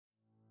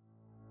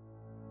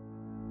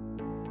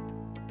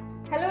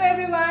Hello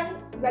everyone,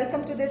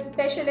 welcome to this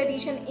special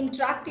edition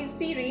interactive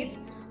series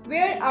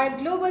where our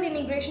global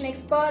immigration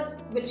experts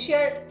will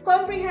share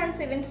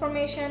comprehensive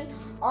information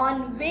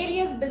on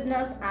various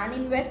business and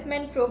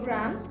investment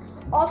programs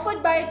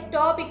offered by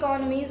top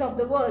economies of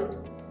the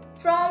world.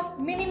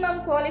 From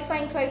minimum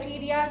qualifying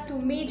criteria to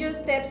major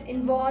steps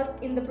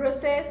involved in the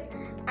process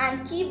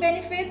and key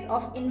benefits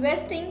of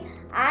investing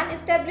and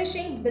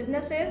establishing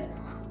businesses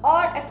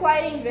or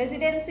acquiring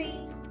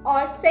residency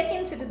or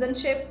second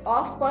citizenship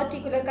of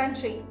particular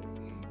country.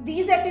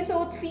 These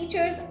episodes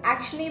features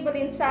actionable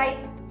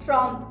insights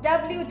from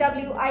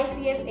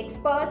WWICS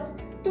experts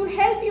to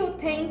help you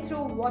think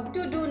through what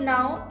to do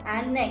now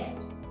and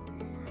next.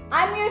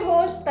 I'm your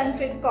host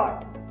Tanprit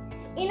Kaur.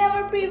 In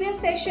our previous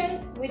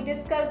session, we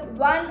discussed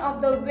one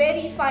of the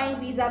very fine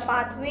visa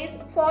pathways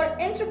for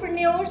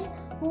entrepreneurs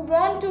who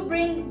want to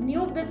bring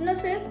new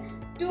businesses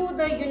to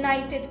the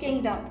United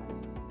Kingdom.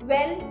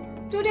 Well,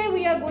 today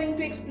we are going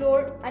to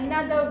explore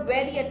another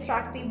very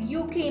attractive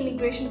UK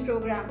immigration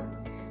program,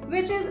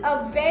 which is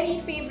a very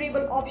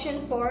favorable option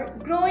for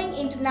growing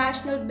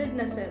international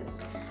businesses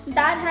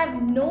that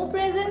have no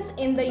presence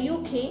in the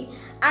UK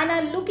and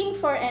are looking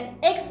for an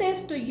access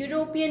to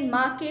European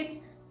markets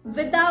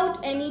without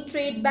any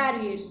trade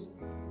barriers,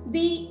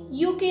 the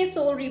UK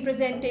Sole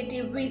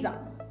Representative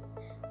Visa.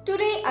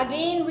 Today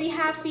again we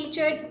have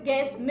featured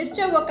guest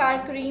Mr.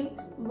 Waqar Karim,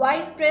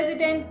 Vice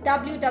President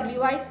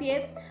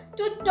WWICS,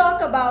 to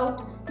talk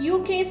about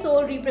UK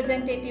Sole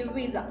Representative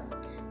Visa.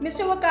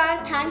 Mr.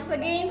 Waqar, thanks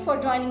again for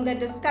joining the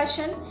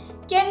discussion.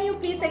 Can you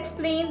please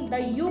explain the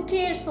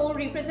UK Sole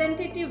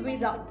Representative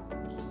Visa?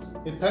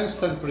 Thanks,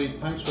 Tanprit.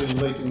 Thanks for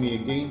inviting me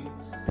again.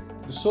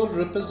 The sole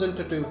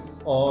representative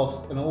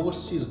of an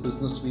overseas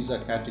business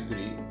visa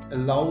category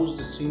allows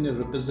the senior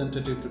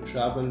representative to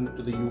travel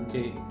to the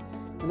UK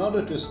in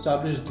order to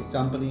establish the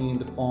company in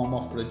the form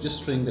of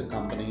registering the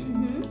company,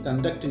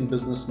 conducting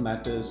business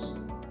matters,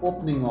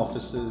 opening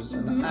offices,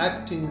 and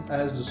acting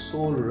as the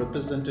sole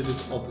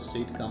representative of the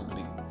said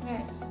company.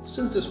 Right.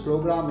 Since this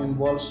program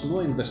involves no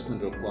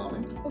investment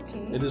requirement,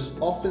 it is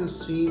often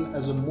seen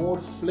as a more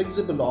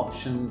flexible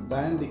option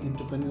than the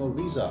entrepreneur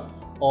visa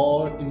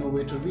or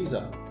innovator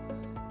visa.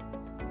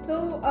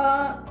 So,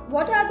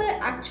 what are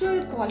the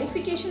actual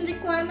qualification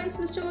requirements,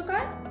 Mr.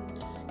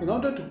 Waqar? In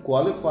order to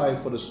qualify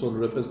for a sole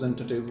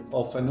representative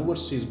of an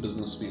overseas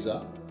business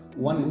visa,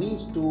 one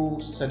needs to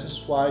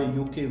satisfy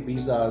UK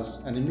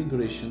visas and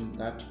immigration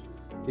that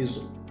his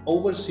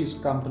overseas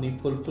company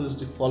fulfills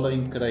the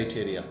following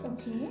criteria.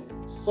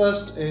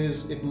 First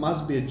is it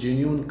must be a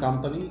genuine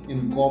company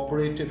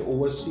incorporated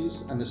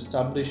overseas and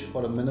established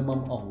for a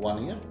minimum of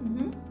 1 year.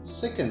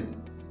 Second,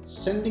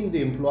 sending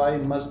the employee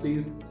must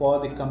be for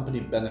the company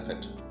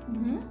benefit.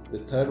 The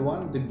third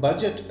one, the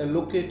budget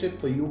allocated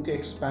for UK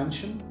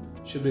expansion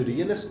should be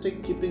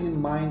realistic, keeping in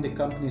mind the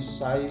company's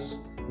size,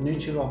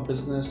 nature of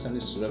business and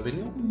its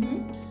revenue.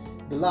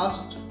 The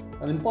last,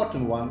 an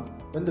important one,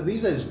 when the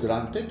visa is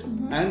granted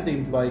and the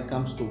employee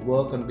comes to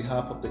work on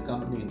behalf of the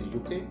company in the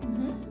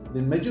UK,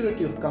 the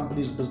majority of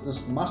company's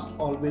business must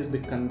always be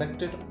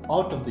conducted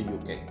out of the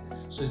UK.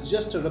 So it's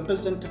just a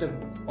representative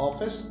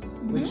office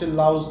which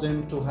allows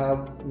them to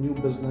have new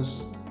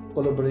business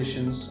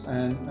collaborations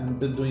and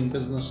be doing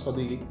business for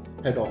the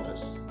head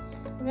office.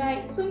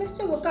 Right. So,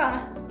 Mr.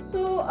 Waqar,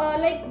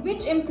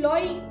 which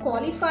employee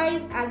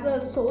qualifies as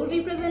a sole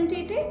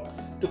representative?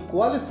 To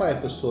qualify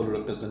for sole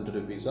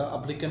representative visa,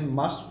 applicant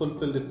must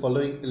fulfill the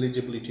following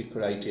eligibility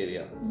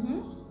criteria.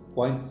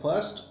 Point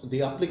first,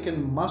 the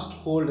applicant must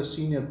hold a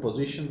senior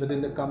position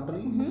within the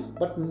company,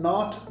 but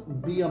not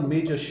be a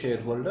major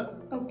shareholder.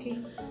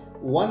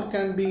 One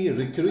can be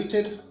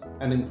recruited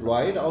and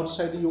employed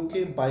outside the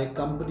UK by a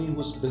company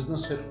whose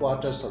business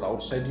headquarters are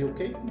outside the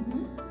UK.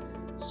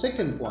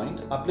 Second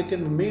point,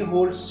 applicant may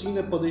hold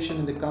senior position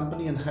in the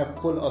company and have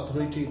full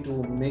authority to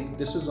make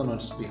decisions on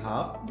its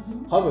behalf.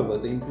 However,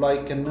 the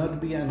employee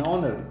cannot be an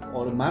owner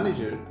or a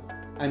manager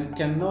and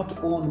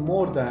cannot own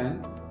more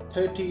than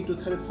 30 to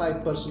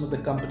 35% of the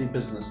company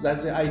business.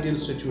 That's the ideal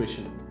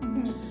situation.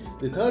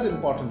 The third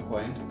important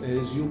point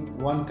is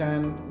one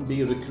can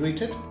be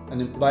recruited and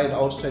employed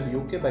outside the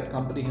UK by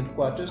company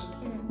headquarters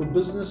whose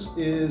business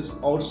is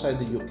outside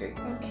the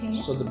UK.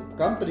 So the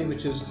company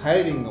which is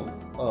hiring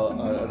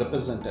a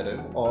representative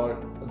or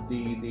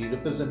the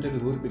representative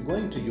who will be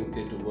going to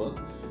UK to work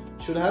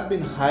should have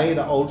been hired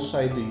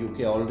outside the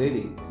UK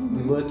already,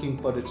 working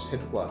for its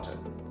headquarters.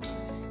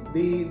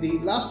 The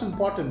last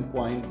important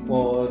point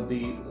for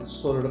the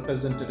sole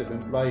representative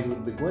employee who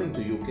will be going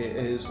to UK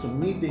is to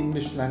meet the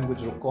English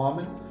language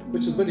requirement,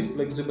 which is very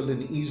flexible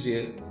and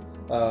easier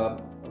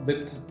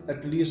with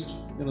at least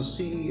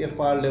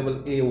CEFR level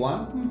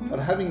A1 or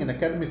having an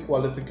academic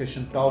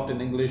qualification taught in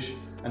English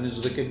and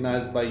is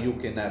recognized by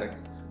UK NARIC.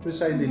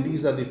 Precisely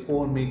these are the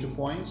four major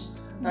points,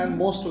 and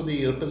most of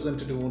the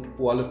representatives would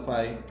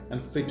qualify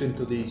and fit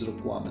into these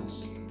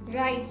requirements.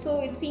 Right, so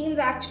it seems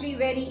actually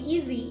very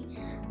easy.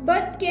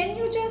 But can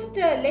you just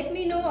let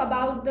me know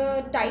about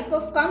the type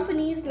of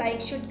companies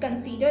should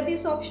consider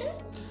this option?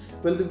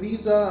 Well,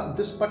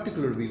 this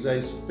particular visa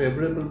is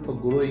favorable for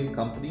growing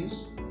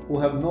companies who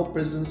have no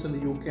presence in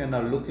the UK and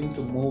are looking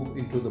to move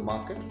into the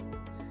market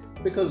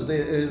because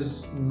there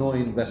is no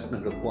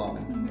investment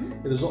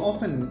requirement. It is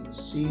often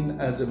seen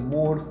as a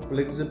more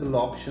flexible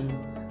option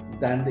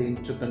than the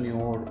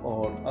entrepreneur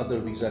or other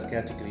visa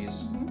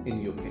categories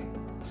in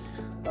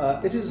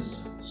UK. It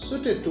is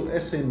suited to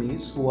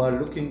SMEs who are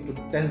looking to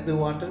test the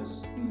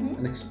waters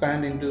and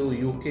expand into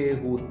UK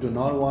who do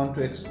not want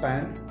to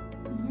expand.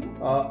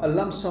 A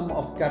lump sum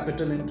of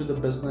capital into the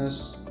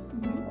business,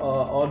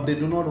 or they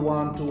do not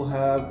want to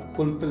have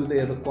fulfill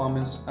their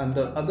requirements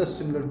under other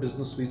similar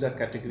business visa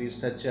categories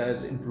such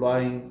as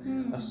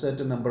employing a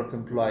certain number of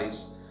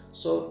employees.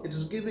 So it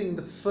is giving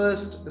the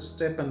first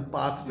step and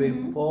pathway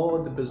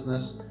for the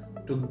business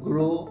to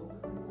grow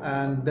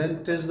and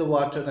then test the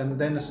water and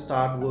then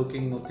start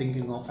working or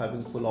thinking of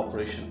having full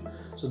operation.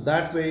 So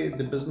that way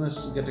the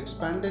business get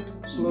expanded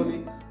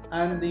slowly,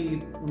 and the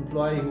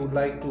employee who would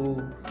like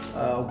to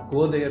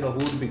go there or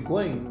who would be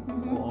going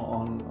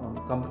on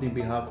company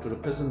behalf to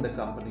represent the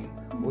company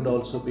would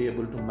also be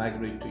able to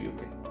migrate to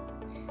UK.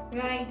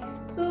 Right.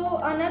 So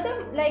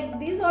another, like,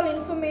 these all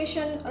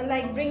information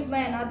like brings my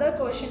another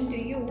question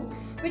to you,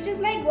 which is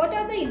like, what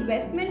are the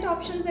investment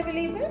options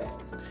available?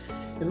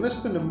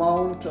 Investment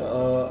amount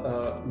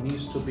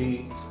needs to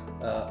be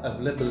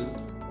available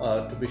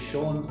to be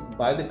shown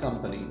by the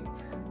company,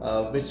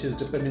 which is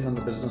depending on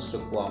the business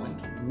requirement.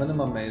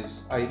 Minimum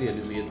is,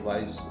 ideally we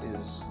advise,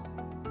 is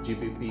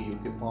GBP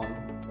UK pound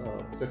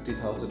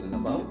 50,000 and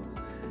above.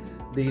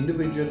 The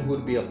individual who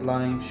would be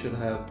applying should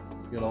have,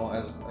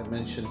 as I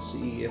mentioned,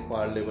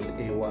 CEFR level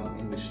A1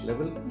 English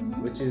level,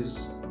 which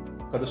is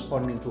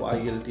corresponding to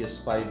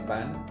IELTS 5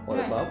 band or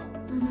above.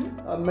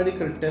 A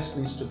medical test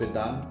needs to be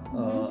done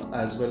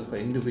as well for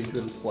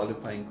individual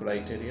qualifying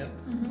criteria,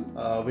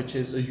 which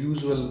is a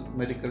usual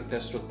medical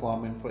test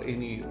requirement for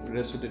any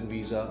resident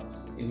visa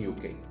in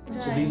UK.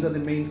 So these are the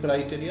main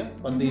criteria,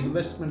 but the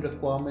investment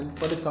requirement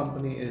for the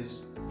company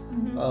is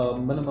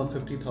minimum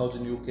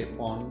 50,000 UK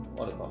pound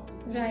or above.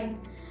 Right.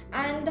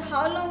 And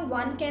how long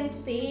one can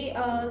stay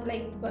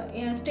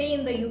stay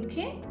in the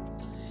UK?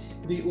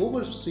 The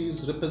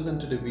overseas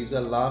representative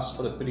visa lasts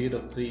for a period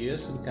of 3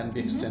 years and can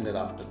be extended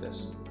after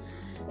this.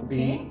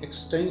 The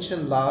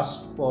extension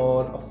lasts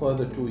for a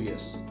further 2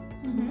 years.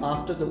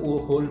 After the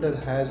holder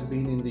has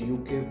been in the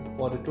UK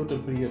for a total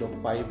period of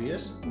 5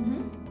 years,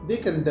 they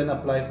can then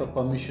apply for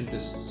permission to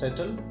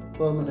settle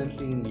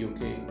permanently in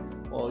UK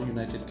or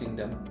United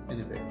Kingdom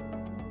anywhere.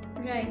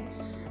 Right.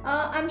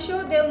 I'm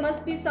sure there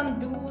must be some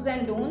do's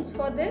and don'ts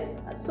for this.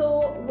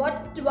 So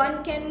what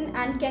one can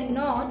and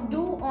cannot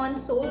do on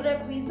sole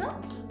rep visa?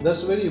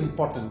 That's very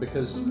important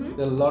because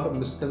there are a lot of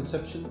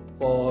misconception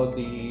for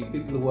the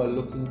people who are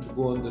looking to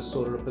go on the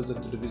sole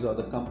representative visa, or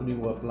the company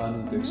who are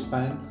planning to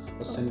expand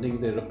or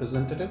sending their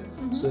representative.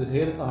 So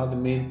here are the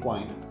main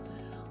point.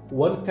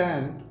 One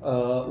can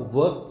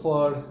work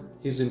for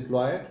his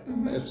employer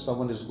if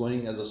someone is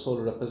going as a sole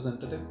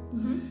representative.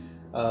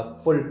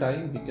 Full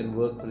time, he can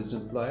work for his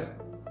employer.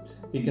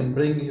 He can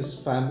bring his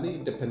family,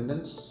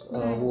 dependents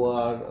who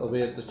are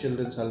where the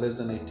children are less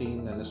than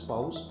 18 and a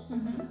spouse,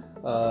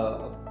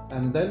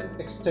 and then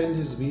extend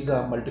his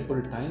visa multiple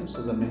times,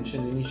 as I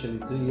mentioned, initially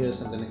 3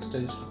 years and then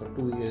extension for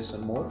 2 years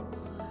and more,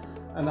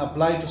 and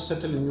apply to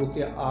settle in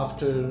UK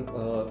after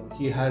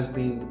he has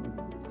been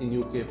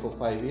in UK for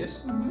 5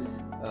 years.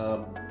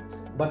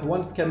 But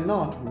one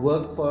cannot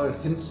work for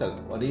himself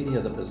or any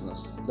other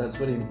business. That's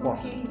very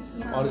important.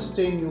 Or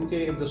stay in UK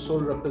if the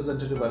sole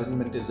representative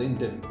arrangement is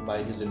ended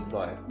by his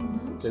employer.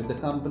 So if the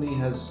company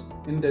has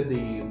ended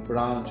the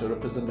branch or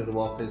representative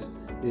office,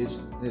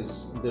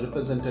 the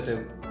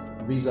representative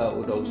visa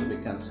would also be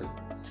cancelled.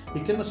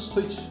 He cannot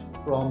switch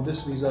from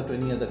this visa to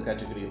any other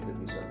category of the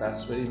visa.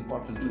 That's very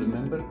important to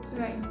remember.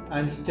 Right.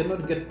 And he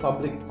cannot get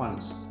public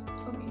funds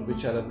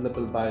which are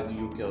available by the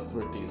UK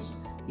authorities.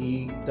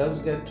 He does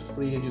get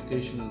free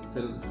education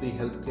and free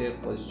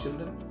healthcare for his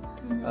children,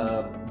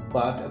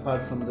 but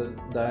apart from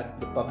that,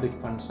 the public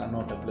funds are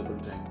not available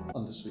to him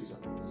on this visa.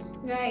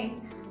 Right.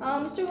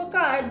 Mr.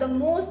 Waqar, the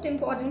most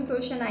important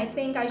question I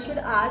think I should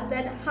ask,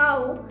 that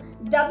how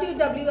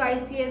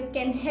WWICS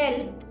can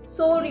help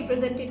sole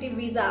representative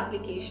visa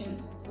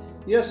applications.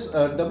 Yes,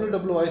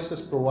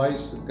 WWICS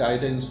provides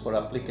guidance for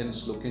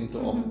applicants looking to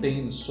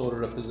obtain sole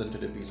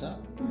representative visa,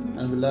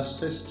 and will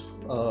assist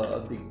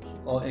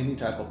or any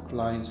type of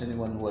clients,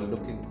 anyone who are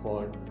looking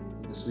for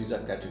this visa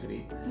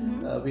category.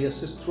 We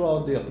assist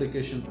throughout the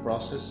application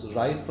process,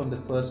 right from the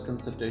first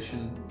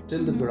consultation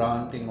till the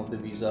granting of the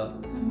visa,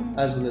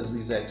 as well as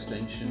visa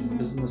extension,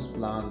 business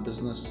plan,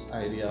 business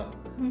idea,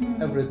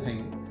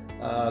 everything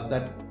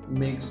that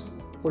makes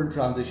full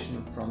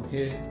transition from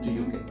here to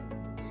UK.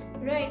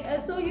 Right.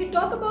 So you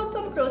talk about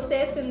some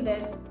process in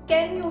this.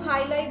 Can you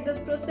highlight this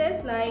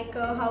process, like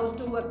how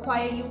to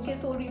acquire UK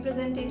sole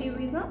representative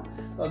visa?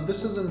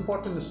 This is an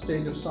important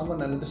stage. If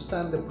someone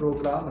understand the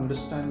program,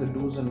 understand the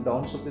do's and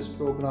don'ts of this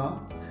program,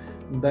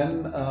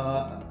 Then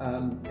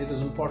and it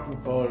is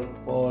important for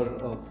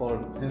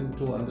him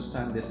to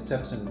understand the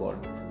steps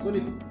involved. So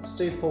the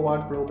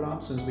straightforward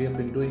program, since we have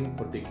been doing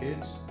for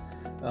decades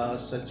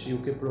such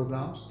UK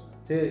programs.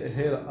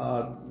 Here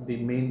are the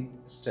main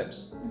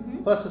steps.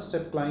 First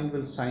step, client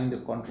will sign the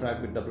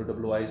contract with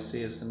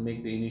WWICS and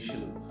make the initial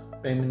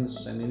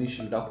payments and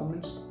initial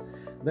documents.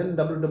 Then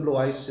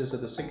WWICS at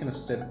the second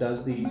step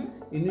does the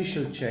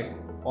initial check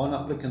on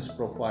applicant's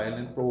profile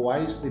and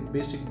provides the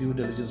basic due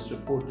diligence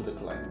report to the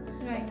client.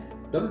 Right.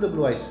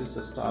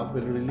 WWICS staff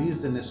will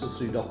release the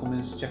necessary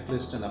documents,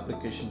 checklist and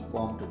application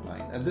form to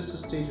client. At this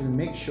stage, we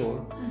make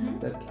sure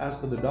that as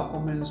per the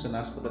documents and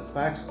as per the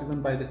facts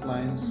given by the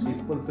clients, he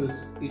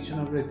fulfills each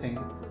and everything,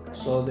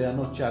 so there are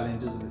no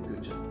challenges in the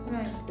future.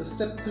 Right. The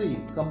step 3,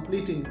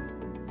 completing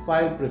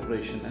file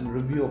preparation and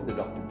review of the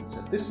documents.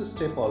 At this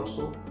step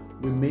also,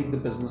 we make the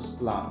business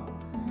plan,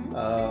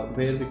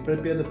 where we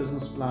prepare the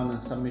business plan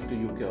and submit to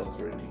UK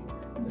authority.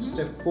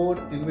 Step 4,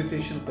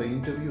 invitation for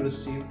interview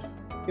received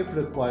if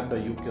required by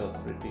UK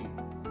authority.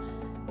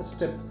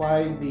 Step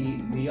 5,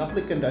 the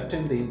applicant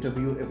attend the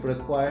interview if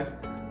required.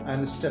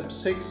 And step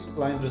 6,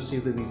 client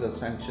receive the visa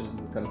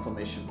sanction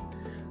confirmation.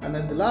 And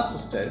at the last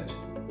stage,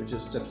 which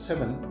is step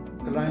 7,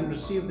 client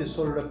receive the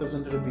sole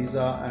representative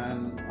visa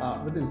and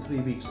within 3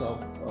 weeks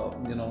of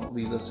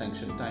visa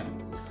sanction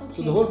time. Okay.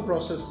 So the whole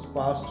process is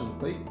fast and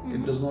quick.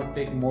 It does not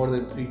take more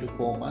than 3 to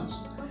 4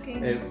 months. Okay.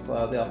 If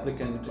the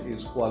applicant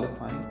is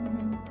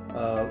qualifying.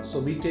 So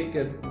we take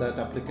it that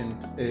applicant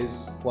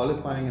is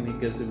qualifying and he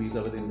gets the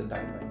visa within the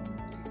timeline.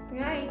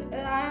 Right.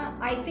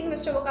 I think,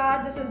 Mr.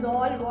 Waqas, this is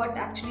all what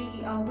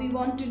actually we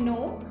want to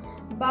know.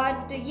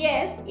 But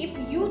yes, if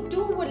you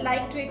too would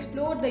like to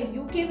explore the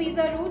UK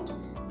visa route,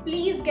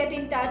 please get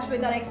in touch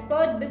with our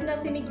expert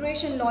business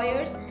immigration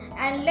lawyers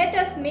and let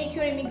us make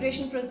your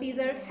immigration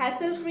procedure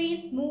hassle-free,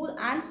 smooth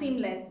and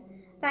seamless.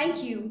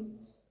 Thank you.